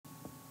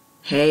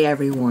Hey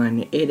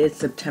everyone, it is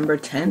September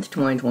 10th,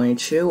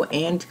 2022,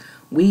 and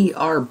we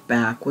are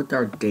back with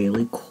our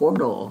daily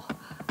Quordle.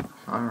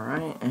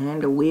 Alright,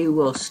 and we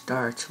will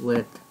start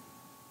with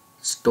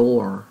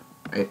store.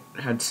 It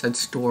had said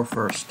store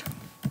first.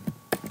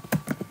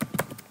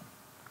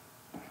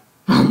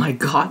 Oh my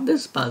god,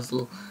 this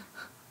puzzle.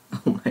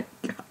 Oh my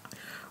god.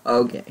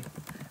 Okay.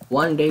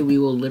 One day we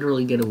will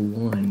literally get a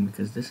 1,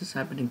 because this is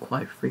happening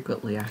quite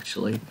frequently,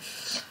 actually.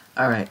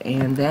 Alright,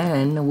 and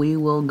then we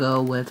will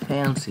go with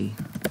fancy.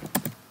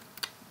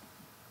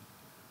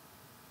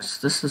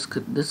 This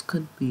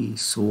could be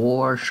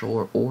swore,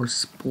 shore, or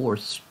spore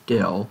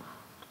still.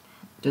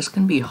 This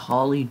can be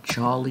holly,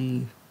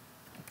 jolly.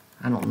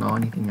 I don't know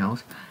anything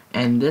else.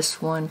 And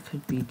this one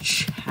could be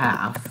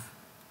chaff.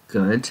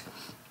 Good.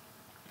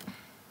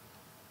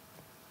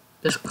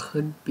 This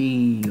could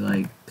be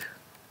like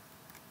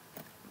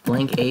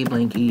blank A,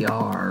 blank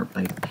ER,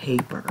 like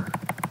paper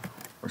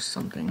or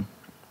something.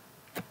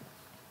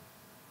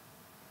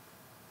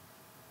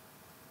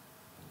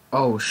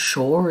 Oh,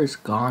 shore is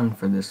gone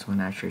for this one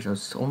actually, so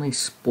it's only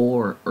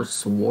spore or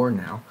swore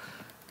now.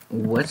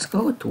 Let's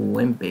go with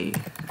wimpy.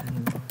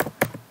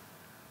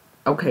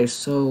 Okay,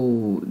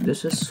 so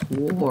this is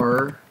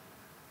swore.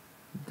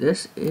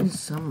 This is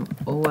some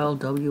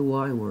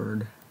OLWY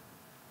word.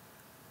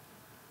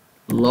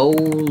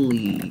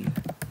 Lowly.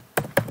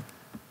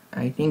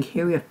 I think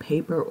here we have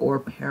paper or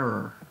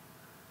parer.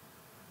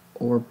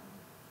 Or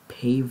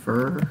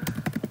paver.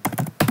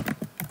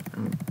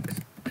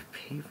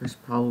 Paver's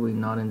probably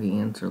not in the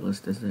answer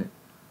list, is it?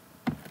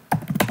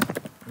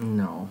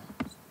 No.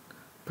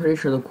 Pretty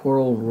sure the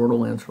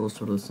Quordle answer was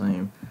sort of the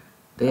same.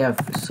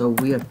 So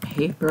we have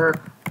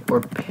paper or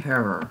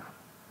parer.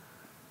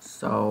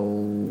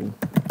 So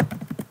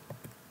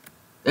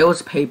it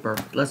was paper.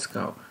 Let's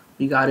go.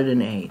 We got it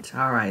in 8.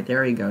 Alright,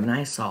 there you go.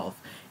 Nice solve.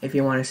 If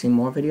you want to see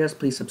more videos,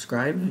 please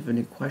subscribe. If you have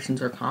any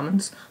questions or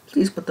comments,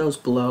 please put those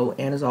below.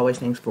 And as always,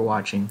 thanks for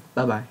watching.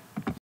 Bye-bye.